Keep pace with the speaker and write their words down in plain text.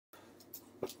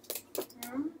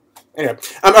Anyway,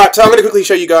 alright, so I'm going to quickly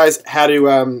show you guys how to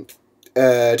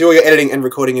do all your editing and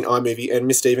recording in iMovie, and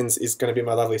Miss Stevens is going to be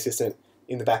my lovely assistant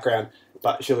in the background,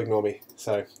 but she'll ignore me,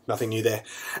 so nothing new there.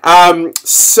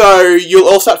 So you'll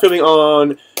all start filming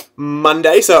on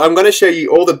Monday, so I'm going to show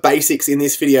you all the basics in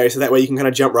this video, so that way you can kind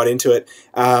of jump right into it.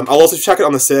 I'll also chuck it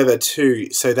on the server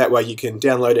too, so that way you can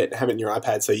download it and have it in your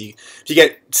iPad, so if you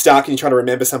get stuck and you try to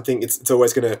remember something, it's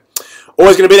always going to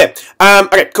be there.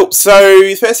 Okay, cool.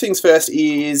 So first things first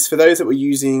is, for those that were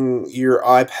using your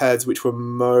iPads, which were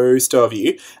most of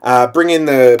you, bring in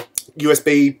the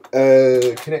USB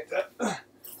connector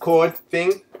cord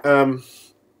thing,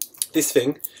 this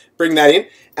thing, bring that in,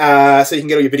 so you can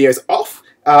get all your videos off.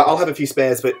 I'll have a few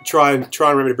spares, but try and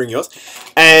remember to bring yours.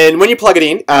 And when you plug it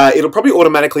in, it'll probably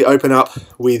automatically open up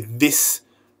with this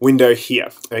window here.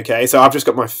 Okay, so I've just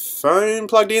got my phone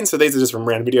plugged in, so these are just from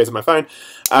random videos on my phone,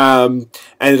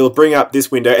 and it'll bring up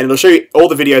this window, and it'll show you all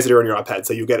the videos that are on your iPad,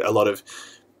 so you'll get a lot of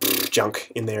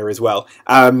junk in there as well.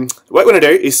 What we're going to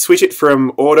do is switch it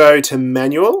from auto to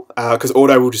manual, because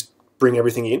auto will just bring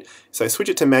everything in. So switch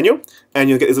it to manual, and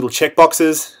you'll get these little check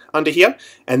boxes under here,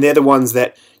 and they're the ones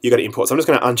that you got to import. So I'm just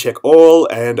going to uncheck all,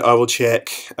 and I will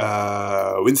check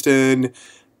Winston,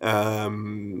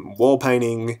 wall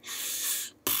painting,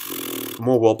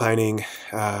 more wall painting.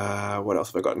 What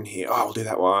else have I got in here? Oh, I'll do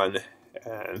that one,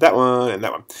 and that one, and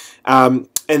that one.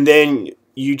 And then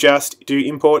you just do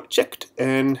import checked,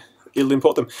 and it'll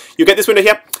import them. You'll get this window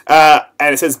here,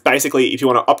 and it says basically if you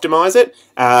want to optimize it,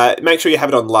 make sure you have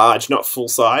it on large, not full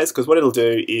size, because what it'll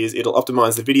do is it'll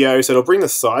optimize the video, so it'll bring the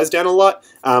size down a lot,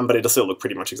 but it'll still look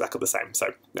pretty much exactly the same,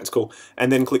 so that's cool.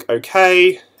 And then click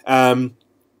OK.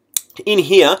 In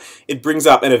here, it brings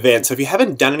up an event, so if you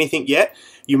haven't done anything yet,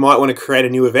 you might want to create a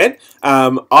new event.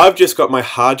 I've just got my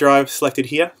hard drive selected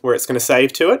here, where it's going to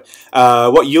save to it.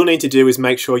 What you'll need to do is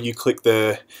make sure you click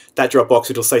that drop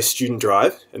box. It'll say student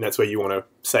drive, and that's where you want to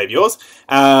save yours.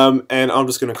 And I'm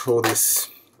just going to call this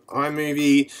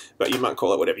iMovie, but you might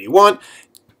call it whatever you want.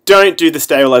 Don't do the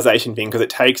stabilization thing, because it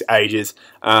takes ages,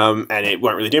 and it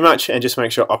won't really do much. And just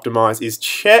make sure optimize is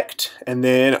checked, and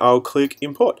then I'll click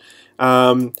import.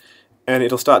 And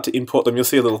it'll start to import them. You'll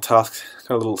see a little task,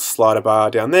 kind of a little slider bar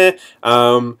down there.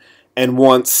 And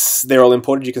once they're all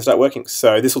imported, you can start working.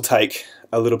 So this will take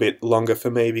a little bit longer for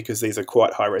me, because these are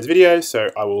quite high-res videos. So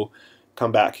I will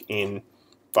come back in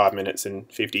 5 minutes and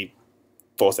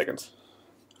 54 seconds.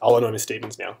 I'll annoy Miss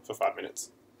Stevens now for 5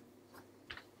 minutes.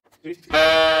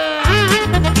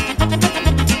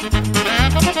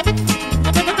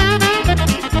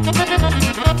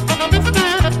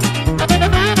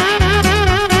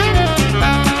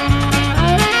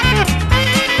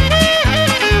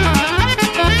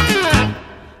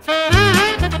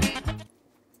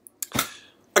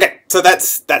 So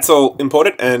that's all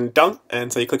imported and done,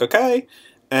 and so you click OK,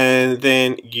 and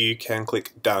then you can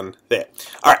click done there.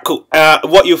 Alright, cool.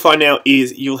 What you'll find now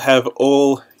is you'll have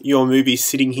all your movies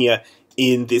sitting here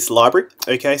in this library.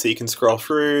 Okay, so you can scroll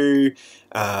through,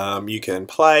 you can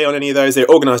play on any of those. They're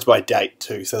organised by date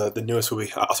too, so the newest will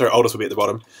be, oldest will be at the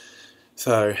bottom.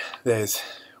 So there's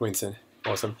Winston,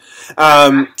 awesome.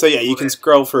 So yeah, you can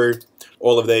scroll through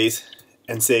all of these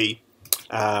and see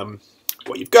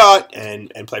what you've got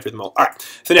and play through them all. Alright,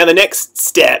 so now the next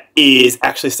step is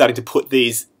actually starting to put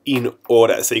these in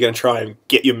order. So you're going to try and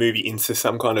get your movie into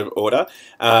some kind of order.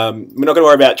 We're not going to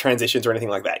worry about transitions or anything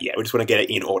like that yet. We just want to get it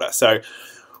in order. So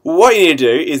what you need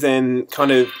to do is then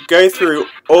kind of go through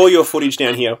all your footage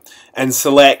down here and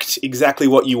select exactly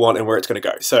what you want and where it's going to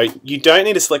go. So you don't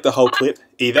need to select the whole clip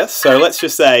either. So let's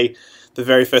just say the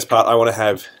very first part, I want to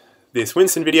have this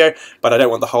Winston video, but I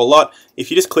don't want the whole lot. If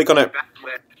you just click on it,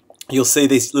 you'll see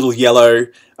this little yellow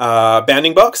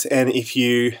bounding box, and if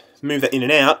you move that in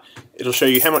and out, it'll show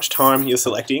you how much time you're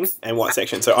selecting and what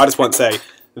section. So I just want, say,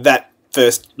 that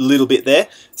first little bit there,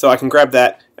 so I can grab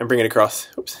that and bring it across,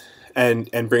 and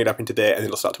bring it up into there, and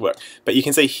it'll start to work. But you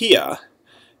can see here,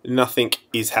 nothing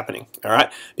is happening, all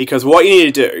right? Because what you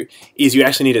need to do is you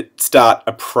actually need to start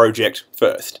a project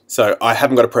first. So I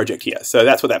haven't got a project here, so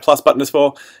that's what that plus button is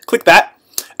for. Click that.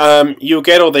 You'll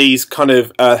get all these kind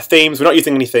of themes. We're not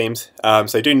using any themes,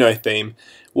 so do no theme,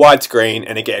 widescreen,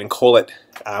 and again, call it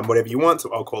whatever you want.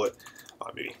 So I'll call it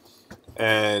iMovie,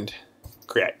 and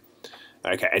create.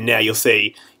 Okay, and now you'll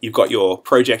see you've got your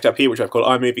project up here, which I've called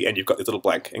iMovie, and you've got these little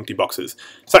blank empty boxes.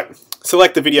 So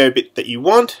select the video bit that you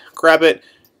want, grab it,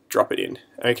 drop it in.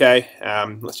 Okay,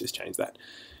 let's just change that.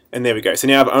 And there we go. So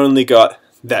now I've only got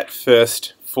that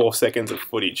first 4 seconds of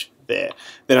footage there.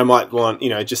 Then I might want, you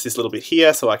know, just this little bit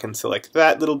here, so I can select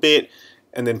that little bit,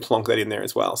 and then plonk that in there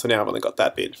as well. So now I've only got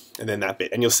that bit and then that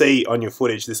bit. And you'll see on your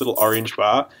footage, this little orange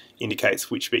bar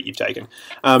indicates which bit you've taken.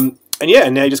 And yeah,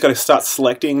 and now you just got to start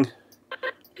selecting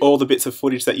all the bits of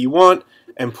footage that you want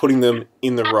and putting them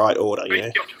in the right order. You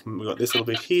know, we've got this little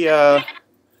bit here,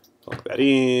 plonk that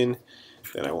in.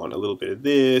 Then I want a little bit of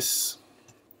this.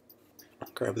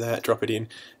 Grab that, drop it in,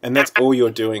 and that's all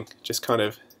you're doing. Just kind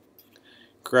of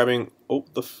grabbing all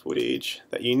the footage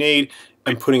that you need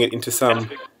and putting it into some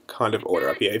kind of order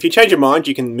up here. If you change your mind,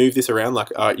 you can move this around. Like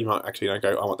you might actually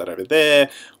go, I want that over there,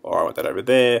 or I want that over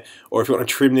there. Or if you want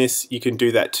to trim this, you can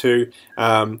do that too.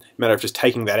 Matter of just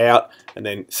taking that out and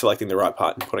then selecting the right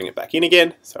part and putting it back in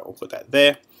again. So we'll put that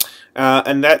there.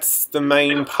 And that's the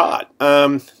main part.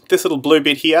 This little blue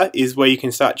bit here is where you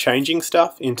can start changing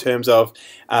stuff in terms of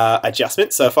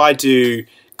adjustments. So if I do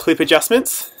clip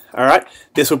adjustments, all right,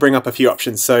 this will bring up a few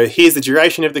options. So here's the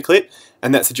duration of the clip,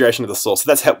 and that's the duration of the source. So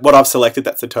that's what I've selected.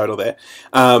 That's the total there.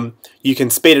 You can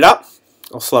speed it up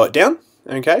or slow it down.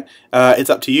 Okay, it's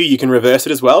up to you. You can reverse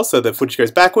it as well, so the footage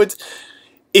goes backwards.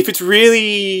 If it's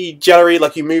really jittery,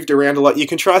 like you moved around a lot, you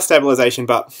can try stabilization,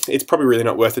 but it's probably really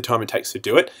not worth the time it takes to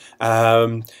do it.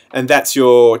 And that's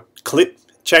your clip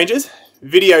changes.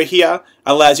 Video here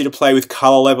allows you to play with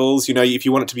color levels. You know, if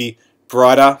you want it to be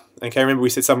brighter, okay, remember we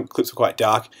said some clips were quite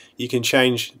dark, you can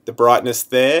change the brightness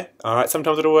there. All right,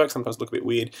 sometimes it'll work, sometimes it'll look a bit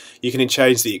weird. You can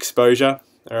change the exposure.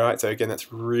 All right, so again,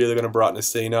 that's really going to brighten the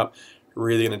scene up,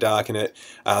 really going to darken it.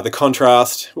 The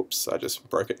contrast, whoops, I just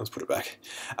broke it, let's put it back.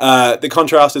 The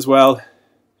contrast as well,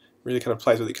 really kind of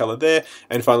plays with the color there.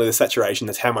 And finally the saturation,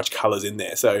 that's how much color's in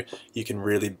there, so you can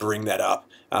really bring that up.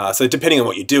 So depending on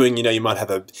what you're doing, you know, you might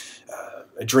have a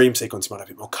dream sequence, you might have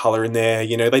a bit more color in there.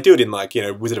 You know, they do it in like, you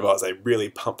know, Wizard of Oz, they really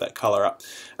pump that color up.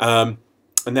 And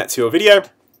that's your video.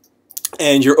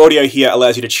 And your audio here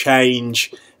allows you to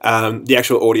change the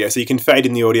actual audio. So you can fade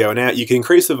in the audio and out. You can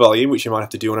increase the volume, which you might have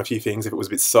to do on a few things if it was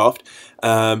a bit soft.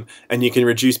 And you can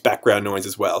reduce background noise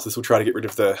as well. So this will try to get rid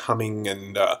of the humming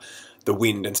and the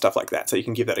wind and stuff like that. So you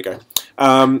can give that a go.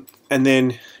 And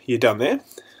then you're done there.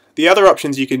 The other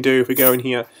options you can do, if we go in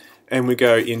here and we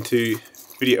go into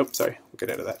video, oops, sorry, we'll get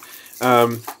out of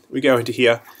that. We go into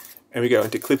here and we go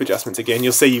into clip adjustments again.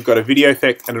 You'll see you've got a video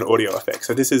effect and an audio effect.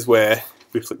 So this is where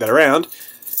we flip that around.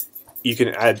 You can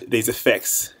add these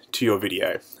effects to your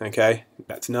video. Okay,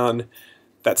 that's none.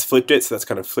 That's flipped it, so that's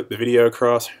kind of flipped the video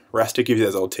across. Raster gives you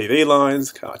those old TV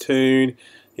lines, cartoon.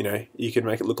 You know, you can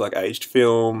make it look like aged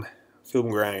film, film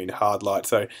grained, hard light.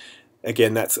 So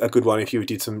again, that's a good one if you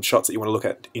did some shots that you want to look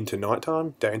at into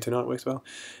nighttime. Day into night works well.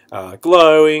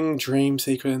 Glowing, dream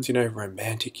sequence, you know,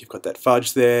 romantic. You've got that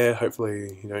fudge there.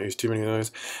 Hopefully, you don't use too many of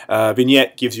those.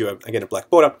 Vignette gives you, again, a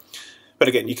black border. But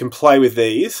again, you can play with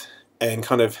these and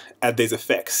kind of add these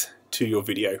effects to your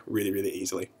video really, really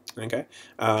easily. Okay.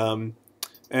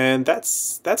 And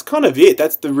that's kind of it.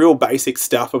 That's the real basic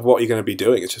stuff of what you're going to be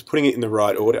doing. It's just putting it in the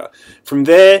right order. From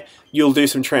there, you'll do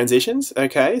some transitions.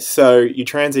 Okay, so your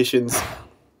transitions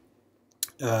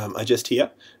are just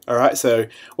here. All right, so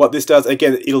what this does,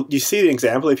 again, you see the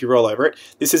example if you roll over it.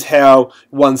 This is how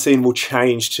one scene will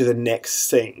change to the next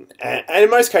scene. And in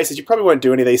most cases, you probably won't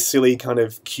do any of these silly kind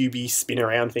of cubey spin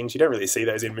around things. You don't really see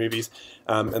those in movies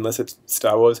unless it's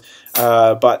Star Wars.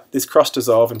 But this cross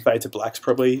dissolve and fade to black's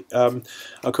probably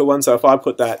a cool one. So if I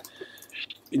put that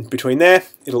in between there,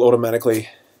 it'll automatically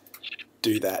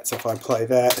do that. So if I play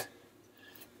that,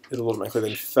 it'll automatically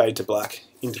then fade to black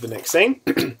into the next scene.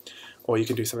 Or you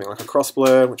can do something like a cross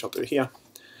blur, which I'll do here,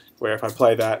 where if I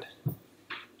play that,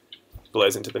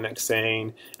 blurs into the next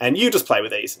scene, and you just play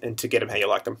with these and to get them how you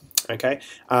like them. Okay,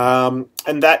 and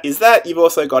that is that. You've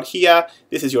also got here,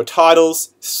 this is your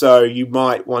titles, so you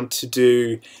might want to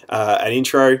do an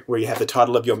intro where you have the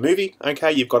title of your movie.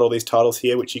 Okay, you've got all these titles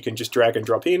here which you can just drag and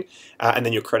drop in, and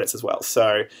then your credits as well.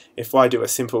 So if I do a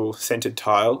simple centered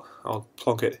tile, I'll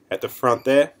plonk it at the front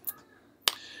there.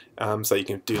 So you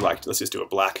can do like, let's just do a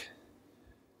black.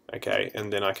 Okay,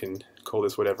 and then I can call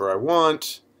this whatever I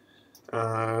want.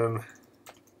 And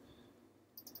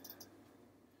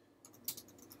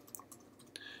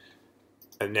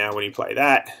now when you play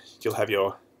that, you'll have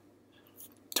your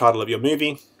title of your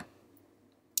movie,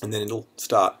 and then it'll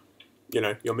start, you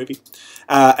know, your movie.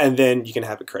 And then you can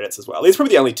have the credits as well. These are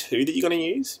probably the only two that you're going to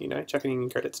use, you know, chucking in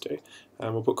credits too.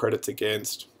 We'll put credits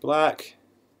against black,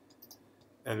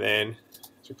 and then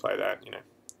as we play that, you know,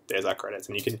 there's our credits,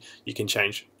 and you can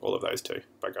change all of those too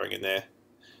by going in there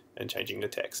and changing the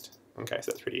text. Okay,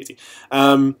 so that's pretty easy.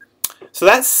 So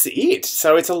that's it.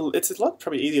 So it's a lot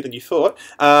probably easier than you thought.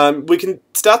 We can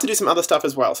start to do some other stuff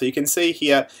as well. So you can see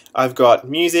here I've got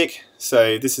music.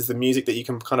 So this is the music that you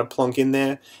can kind of plonk in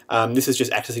there. This is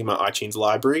just accessing my iTunes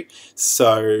library.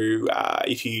 So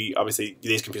if you obviously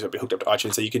these computers will be hooked up to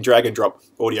iTunes, so you can drag and drop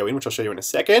audio in, which I'll show you in a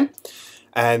second.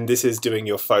 And this is doing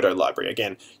your photo library.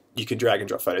 Again, you can drag and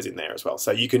drop photos in there as well.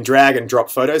 So you can drag and drop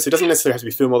photos. So it doesn't necessarily have to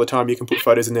be film all the time. You can put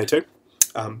photos in there too.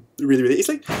 Really, really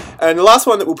easily. And the last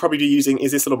one that we'll probably be using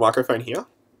is this little microphone here,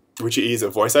 which is a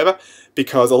voiceover,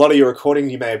 because a lot of your recording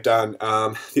you may have done,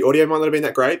 the audio might not have been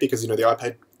that great because, you know, the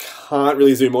iPad can't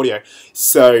really zoom audio.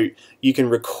 So you can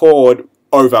record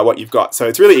over what you've got. So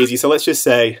it's really easy. So let's just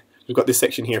say we've got this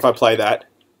section here. If I play that,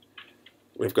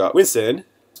 we've got Winston,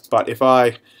 but if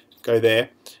I go there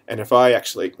and if I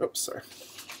actually, oops, sorry.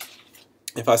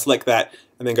 If I select that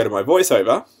and then go to my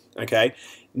voiceover, okay,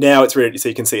 now it's ready, so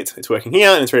you can see it's working here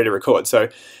and it's ready to record. So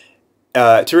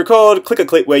to record, click a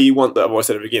clip where you want the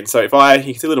voiceover to begin. So if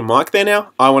you can see a little mic there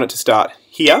now, I want it to start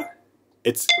here.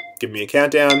 It's giving me a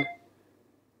countdown.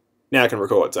 Now I can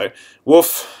record. So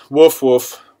woof, woof,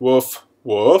 woof, woof,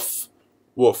 woof,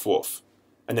 woof, woof.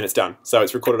 And then it's done. So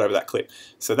it's recorded over that clip.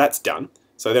 So that's done.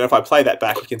 So then if I play that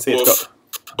back, you can see it's got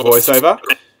voiceover.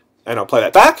 And I'll play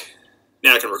that back.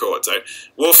 Now I can record. So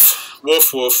woof,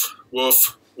 woof, woof,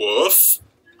 woof, woof.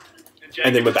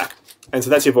 And then we're back. And so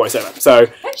that's your voiceover. So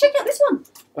hey, check out this one.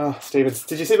 Oh, Stevens.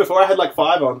 Did you see before I had like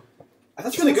 5 on?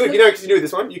 That's really good. You know, because you do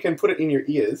this one, you can put it in your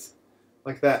ears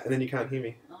like that, and then you can't hear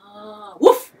me.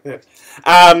 Woof. Yeah.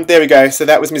 There we go. So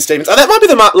that was Miss Stevens. Oh, that might be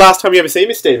the last time you ever see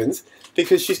Miss Stevens,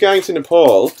 because she's going to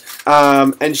Nepal,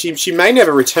 and she may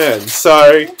never return.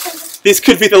 So this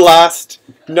could be the last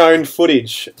known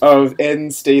footage of N.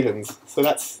 Stevens. So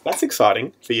that's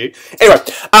exciting for you. Anyway,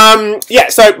 yeah,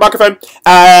 so microphone.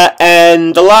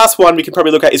 And the last one we can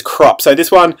probably look at is crop. So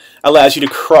this one allows you to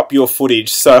crop your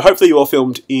footage. So hopefully you all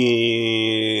filmed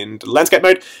in landscape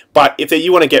mode, but if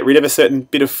you want to get rid of a certain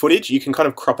bit of footage, you can kind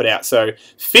of crop it out. So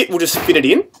fit will just fit it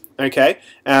in, okay?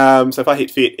 So if I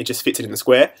hit fit, it just fits it in the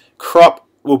square. Crop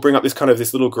will bring up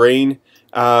this little green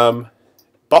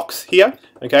box here,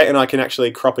 okay, and I can actually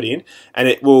crop it in, and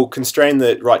it will constrain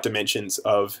the right dimensions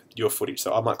of your footage.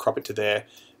 So I might crop it to there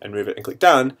and move it and click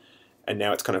done, and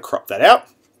now it's kind of cropped that out.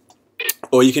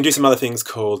 Or you can do some other things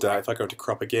called, if I go to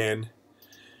crop again,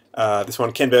 this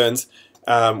one, Ken Burns,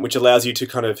 which allows you to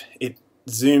kind of, it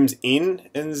zooms in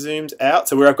and zooms out.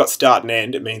 So where I've got start and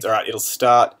end, it means, all right, it'll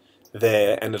start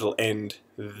there and it'll end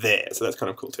there. So that's kind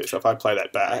of cool too. So if I play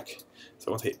that back,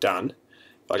 so once I hit done,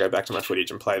 if I go back to my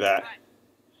footage and play that,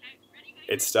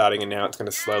 it's starting and now it's going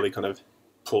to slowly kind of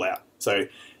pull out. So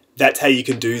that's how you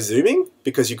can do zooming,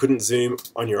 because you couldn't zoom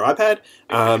on your iPad.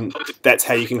 That's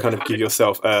how you can kind of give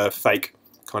yourself a fake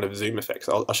kind of zoom effect.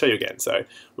 So I'll show you again. So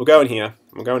we'll go in here,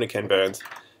 we'll go into Ken Burns,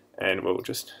 and we'll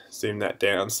just zoom that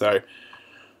down. So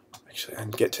actually,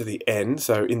 and get to the end.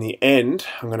 So in the end,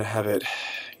 I'm going to have it,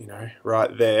 you know,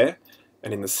 right there.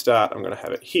 And in the start, I'm going to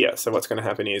have it here. So what's going to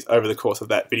happen is, over the course of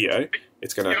that video,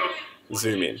 it's going to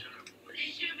zoom in.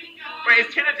 Wait,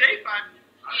 is 10 a day fun?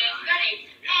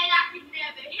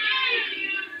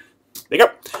 There you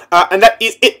go. And that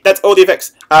is it. That's all the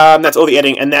effects. That's all the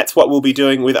editing, and that's what we'll be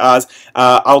doing with ours.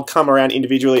 I'll come around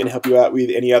individually and help you out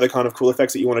with any other kind of cool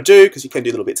effects that you want to do, because you can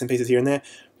do little bits and pieces here and there.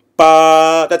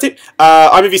 But that's it.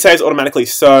 iMovie saves automatically,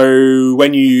 so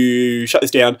when you shut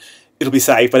this down, it'll be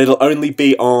saved, but it'll only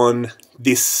be on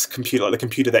this computer, like the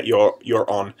computer that you're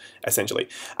on, essentially.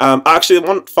 Actually,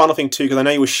 one final thing too, because I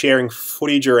know you were sharing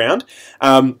footage around.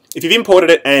 If you've imported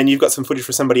it and you've got some footage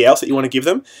for somebody else that you want to give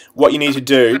them, what you need to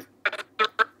do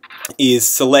is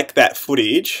select that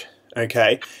footage,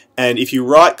 okay? And if you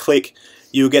right-click,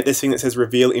 you'll get this thing that says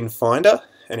Reveal in Finder,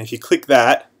 and if you click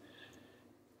that,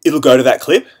 it'll go to that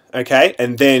clip, okay?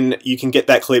 And then you can get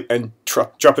that clip and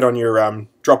drop it on your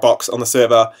Dropbox on the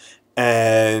server,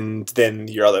 and then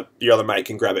your other mate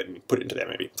can grab it and put it into there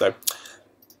maybe. So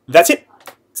that's it.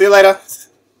 See you later.